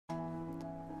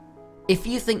If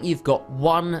you think you've got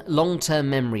one long-term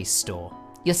memory store,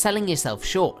 you're selling yourself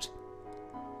short.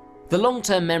 The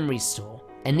long-term memory store,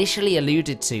 initially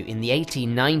alluded to in the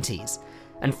 1890s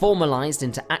and formalized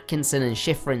into Atkinson and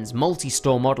Shiffrin's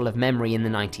multi-store model of memory in the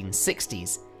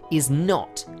 1960s, is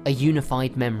not a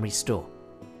unified memory store.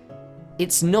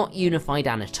 It's not unified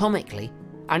anatomically,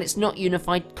 and it's not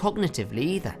unified cognitively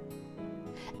either.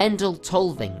 Endel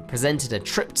Tulving presented a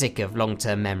triptych of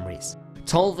long-term memories.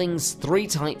 Tulving's 3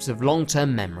 types of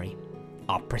long-term memory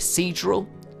are procedural,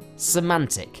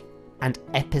 semantic, and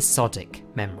episodic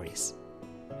memories.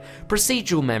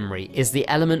 Procedural memory is the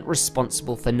element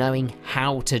responsible for knowing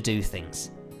how to do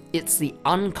things. It's the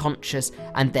unconscious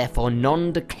and therefore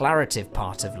non-declarative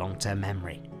part of long-term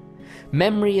memory.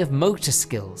 Memory of motor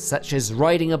skills such as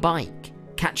riding a bike,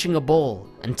 catching a ball,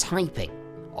 and typing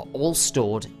are all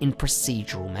stored in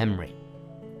procedural memory.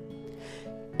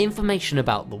 Information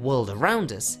about the world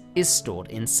around us is stored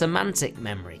in semantic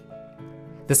memory.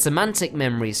 The semantic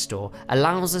memory store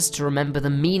allows us to remember the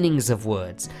meanings of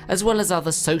words, as well as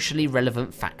other socially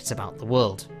relevant facts about the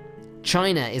world.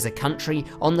 China is a country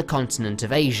on the continent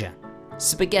of Asia.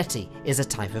 Spaghetti is a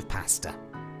type of pasta.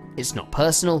 It's not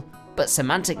personal, but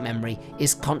semantic memory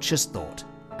is conscious thought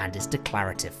and is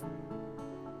declarative.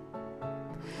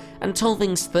 And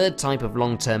Tulving's 3rd type of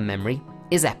long-term memory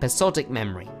is episodic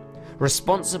memory,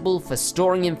 responsible for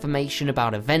storing information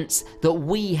about events that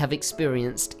we have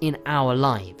experienced in our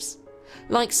lives.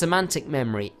 Like semantic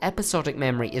memory, episodic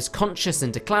memory is conscious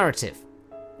and declarative.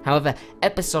 However,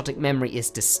 episodic memory is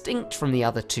distinct from the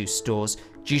other 2 stores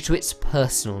due to its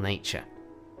personal nature.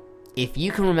 If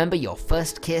you can remember your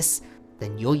first kiss,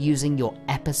 then you're using your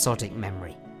episodic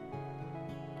memory.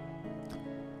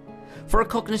 For a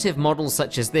cognitive model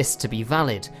such as this to be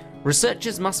valid,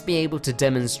 researchers must be able to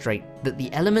demonstrate that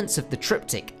the elements of the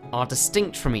triptych are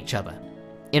distinct from each other.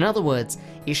 In other words,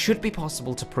 it should be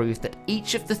possible to prove that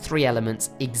each of the 3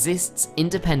 elements exists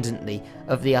independently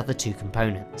of the other 2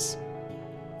 components.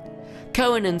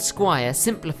 Cohen and Squire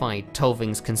simplified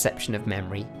Tulving's conception of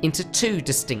memory into 2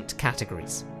 distinct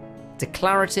categories: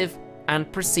 declarative and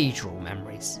procedural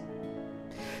memories.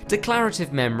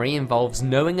 Declarative memory involves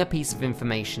knowing a piece of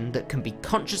information that can be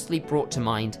consciously brought to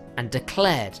mind and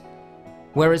declared,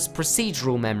 whereas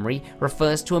procedural memory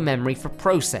refers to a memory for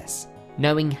process,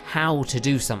 knowing how to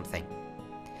do something.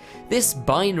 This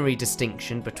binary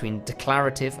distinction between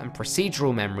declarative and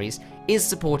procedural memories is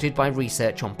supported by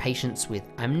research on patients with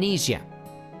amnesia.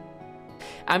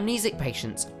 Amnesic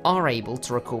patients are able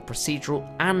to recall procedural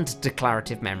and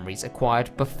declarative memories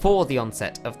acquired before the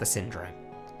onset of the syndrome.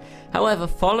 However,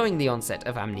 following the onset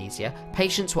of amnesia,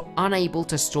 patients were unable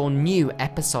to store new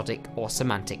episodic or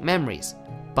semantic memories,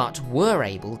 but were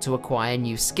able to acquire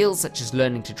new skills such as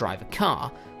learning to drive a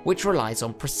car, which relies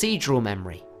on procedural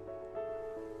memory.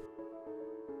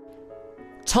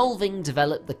 Tulving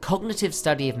developed the cognitive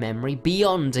study of memory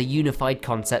beyond a unified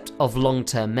concept of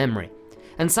long-term memory,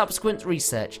 and subsequent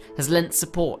research has lent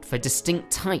support for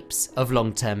distinct types of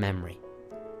long-term memory.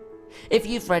 If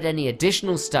you've read any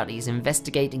additional studies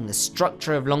investigating the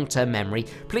structure of long-term memory,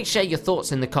 please share your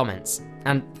thoughts in the comments.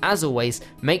 And as always,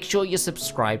 make sure you're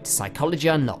subscribed to Psychology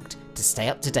Unlocked to stay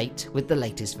up to date with the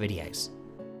latest videos.